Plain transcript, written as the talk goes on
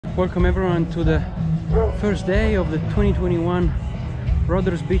Welcome everyone to the first day of the 2021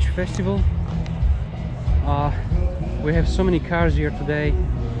 Rodders Beach Festival. We have so many cars here today.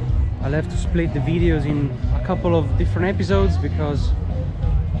 I'll have to split the videos in a couple of different episodes because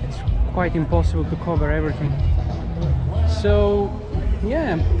it's quite impossible to cover everything. So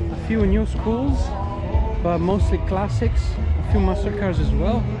yeah, a few new schools, but mostly classics, a few muscle cars as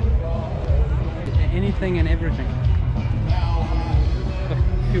well. Anything and everything.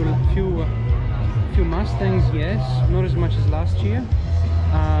 A few Mustangs, yes, not as much as last year.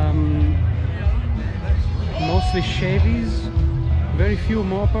 Mostly Chevys, very few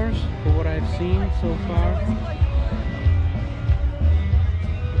Moppers for what I've seen so far.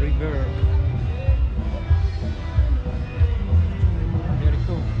 Reverb. Very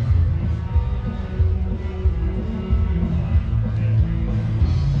cool.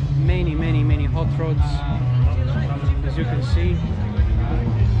 Many hot rods, as you can see.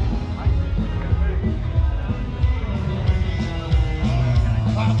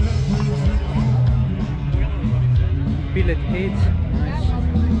 Billet heads, nice.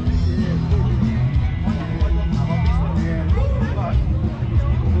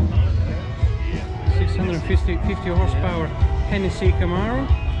 $650 horsepower Hennessy Camaro,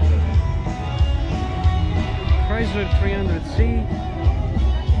 Chrysler 300C,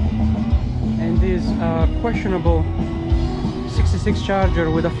 and this questionable 66 Charger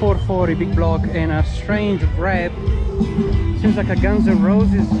with a 440 big block and a strange wrap. Seems like a Guns N'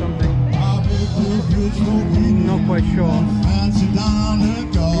 Roses something. Not quite sure.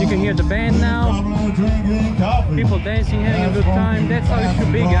 And you can hear the band now. People dancing, having a good time. That's how it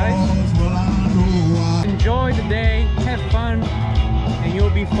should be, guys. Enjoy the day, have fun, and you'll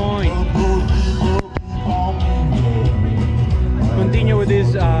be fine. Continue with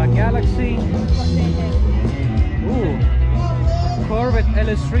this Galaxy. Ooh, Corvette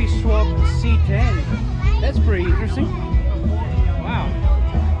LS3 swap C10. That's pretty interesting. Wow.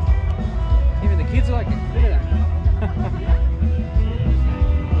 Even the kids like it. Look at that.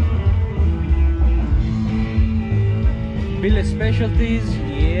 Billet Specialties.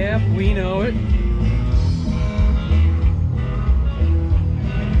 Yep, we know it.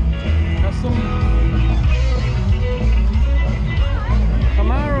 Custom.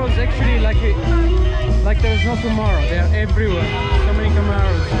 Camaros actually like there's no tomorrow. They are everywhere. So many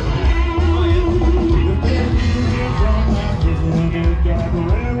Camaros.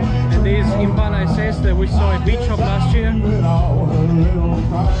 And these Impala SS that we saw at Beach Shop last year.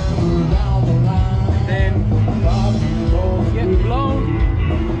 Then get blown.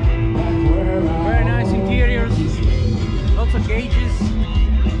 Very nice interiors. Lots of gauges.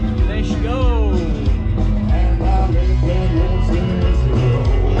 Let's go.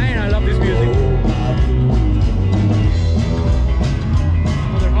 Man, I love this music.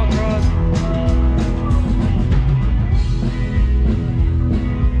 Another hot rod.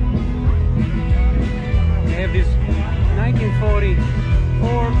 They have this 1940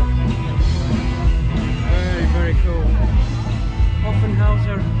 Ford. Very cool.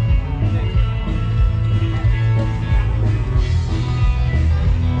 Offenhauser.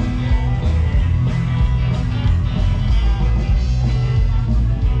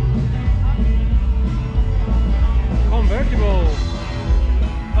 Convertible.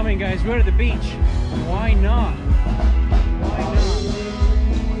 Come on guys, we're at the beach. Why not?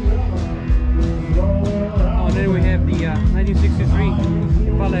 Oh, and then we have the 1963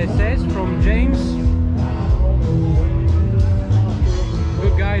 Impala SS from James.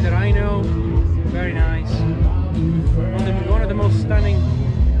 Good guy that I know. Very nice. One of the most stunning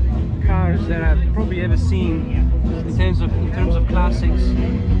cars that I've probably ever seen in terms of classics.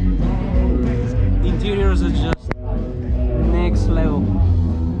 The interiors are just next level.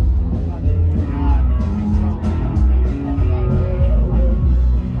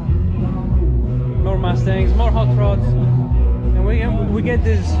 More Mustangs, more hot rods, and we get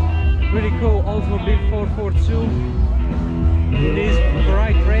this really cool Oldsmobile 442. It is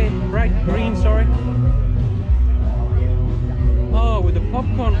bright green, sorry. Oh, with the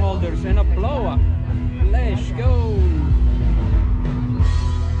popcorn holders and a blower. Let's go.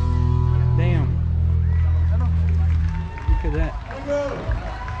 Damn. Look at that.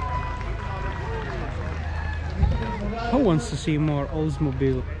 Who wants to see more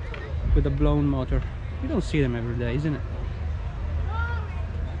Oldsmobile with a blown motor? You don't see them every day, isn't it?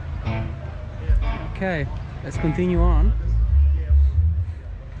 Okay, let's continue on.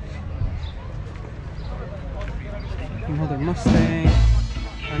 Another Mustang,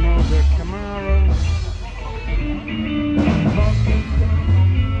 another Camaro.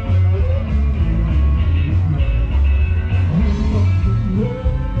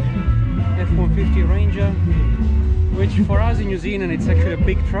 350 Ranger, which for us in New Zealand it's actually a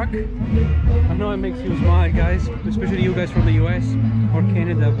big truck. I know it makes you smile, guys, especially you guys from the US or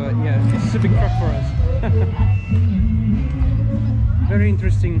Canada, but yeah, this is a big truck for us. Very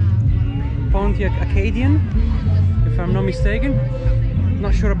interesting Pontiac Acadian, if I'm not mistaken.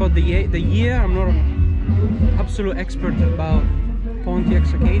 Not sure about the year. I'm not an absolute expert about Pontiac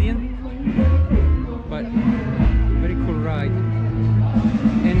Acadian, but very cool ride.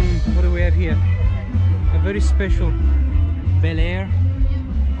 And what do we have here? A very special Bel Air.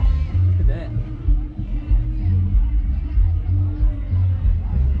 Look at that.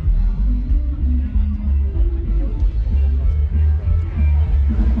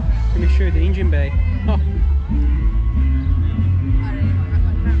 Let me show you the engine bay. Oh.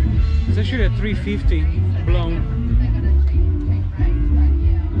 It's actually a 350 blown.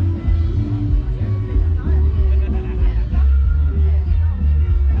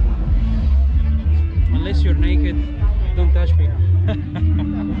 Unless you're naked, don't touch me.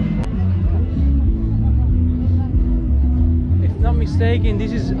 If not mistaken,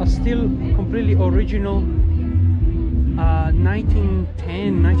 this is a still completely original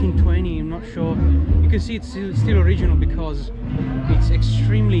 1910, 1920, I'm not sure. You can see it's still original because it's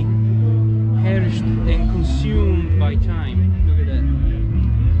extremely perished and consumed by time. Look at that.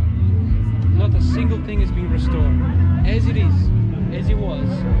 Not a single thing has been restored. As it is, as it was.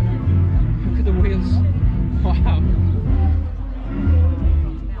 Look at the wheels. Wow.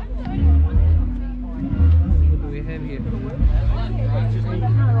 What do we have here?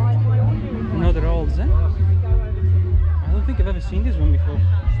 Another old, eh? I don't think I've ever seen this one before.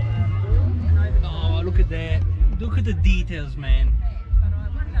 Oh, look at that. Look at the details, man.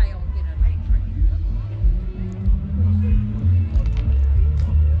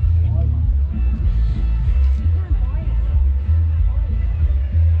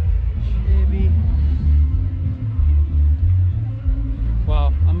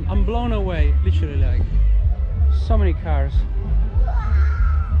 Wow, I'm blown away, literally, like so many cars.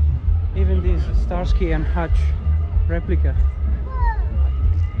 Even this Starsky and Hutch replica.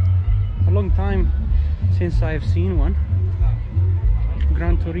 A long time since I've seen one.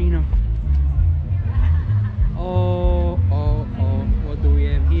 Gran Torino. Oh, what do we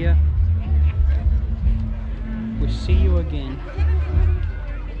have here? We see you again.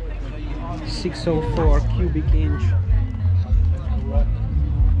 604 cubic inch.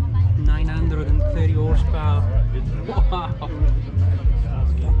 930 horsepower. Wow.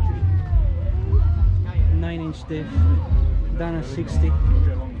 9-inch diff. Done at 60.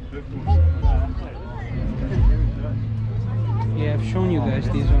 Yeah, I've shown you guys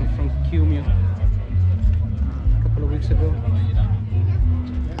this one from Cumio a couple of weeks ago.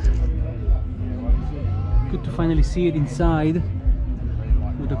 Good to finally see it inside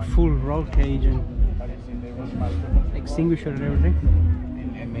with a full roll cage and extinguisher and everything.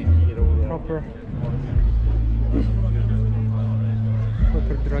 Proper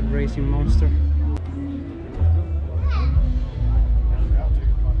drag racing monster.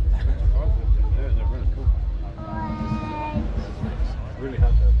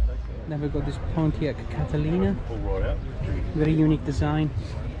 Then we've got this Pontiac Catalina, very unique design.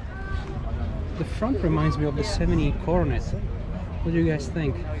 The front reminds me of the 70 Coronet. What do you guys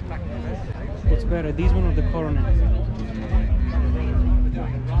think? What's better, this one or the Coronet?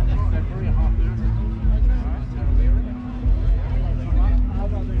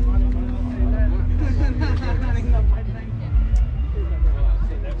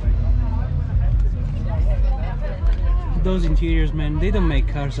 Those interiors, man, they don't make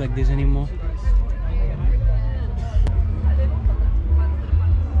cars like this anymore.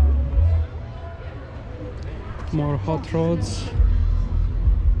 More hot rods.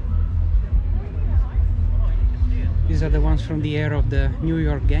 These are the ones from the era of the New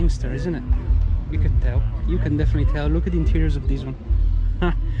York gangster, isn't it? You can tell. You can definitely tell. Look at the interiors of this one.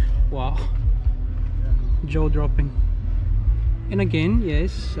 Wow. Jaw dropping. And again,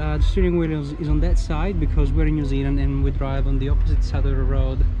 yes, the steering wheel is on that side because we're in New Zealand and we drive on the opposite side of the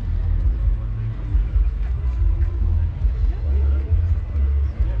road.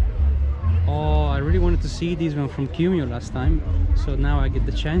 Oh, I really wanted to see this one from Cumio last time, so now I get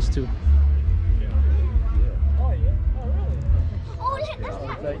the chance to.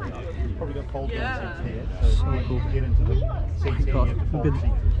 So cool. Oh my god, look at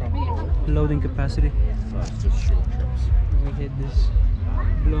the loading capacity. We hit this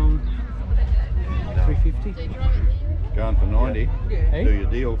blown 350. Going for 90. Hey? Do your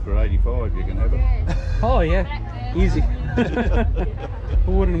deal for 85, you can have it. Oh yeah, easy.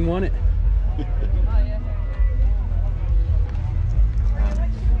 Who wouldn't want it?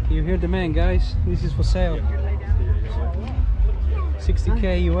 You heard the man, guys. This is for sale.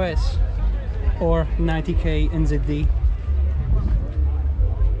 60k US or 90k NZD.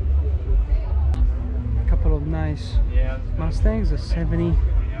 Couple of nice Mustangs, a 70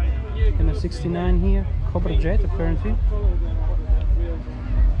 and a 69 here. Cobra Jet apparently.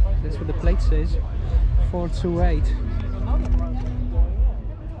 That's what the plate says. 428.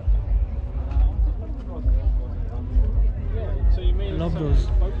 Love those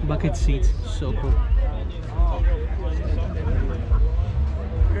bucket seats, so cool.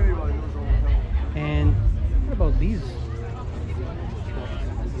 And what about these?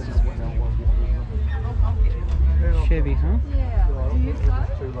 Chevy, huh? Yeah. Do you use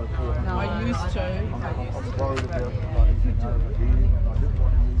that? No, I used to.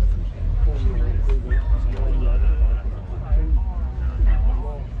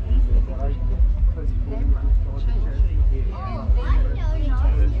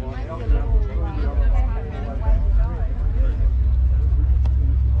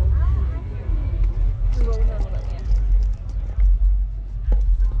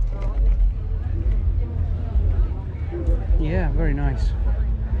 Yeah, very nice.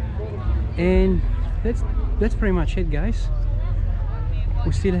 And that's pretty much it, guys.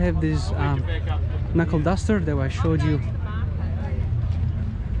 We still have this knuckle duster that I showed you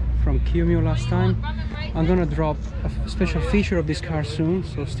from Cumio last time. I'm gonna drop a special feature of this car soon,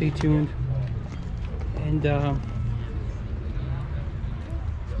 so stay tuned. And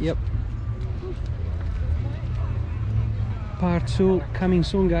yep, part 2 coming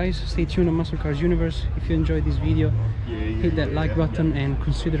soon, guys. Stay tuned on Musclecars Universe. If you enjoyed this video, hit that like button and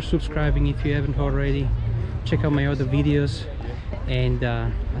consider subscribing if you haven't already. Check out my other videos, and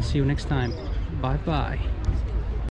I'll see you next time. Bye bye.